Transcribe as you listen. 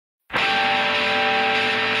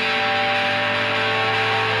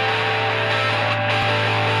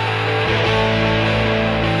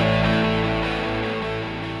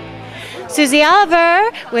Susie Oliver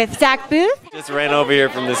with Zach Booth. Just ran over here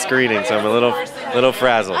from the screening, so I'm a little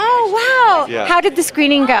frazzled. Oh, wow. Yeah. How did the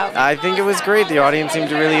screening go? I think it was great. The audience seemed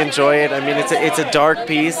to really enjoy it. I mean, it's a dark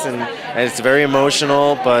piece, and it's very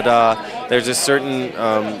emotional, but there's a certain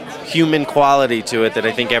human quality to it that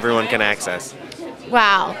I think everyone can access.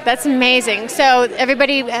 Wow, that's amazing. So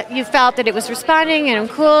everybody, you felt that it was responding and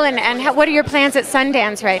cool, and what are your plans at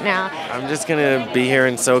Sundance right now? I'm just going to be here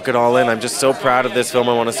and soak it all in. I'm just so proud of this film.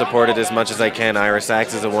 I want to support it as much as I can. Ira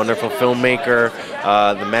Sachs is a wonderful filmmaker.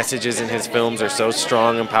 The messages in his films are so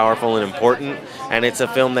strong and powerful and important, and it's a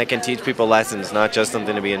film that can teach people lessons, not just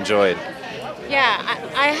something to be enjoyed. Yeah,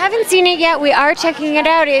 I haven't seen it yet. We are checking it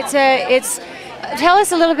out. Tell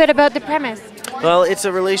us a little bit about the premise. Well, it's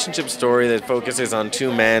a relationship story that focuses on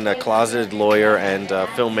two men, a closeted lawyer and a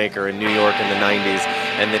filmmaker in New York in the 90s,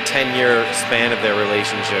 and the 10-year span of their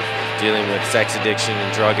relationship dealing with sex addiction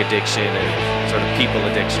and drug addiction and sort of people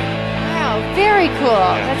addiction. Wow, very cool.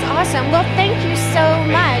 Yeah. That's awesome. Well, thank you so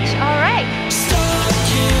much. All right.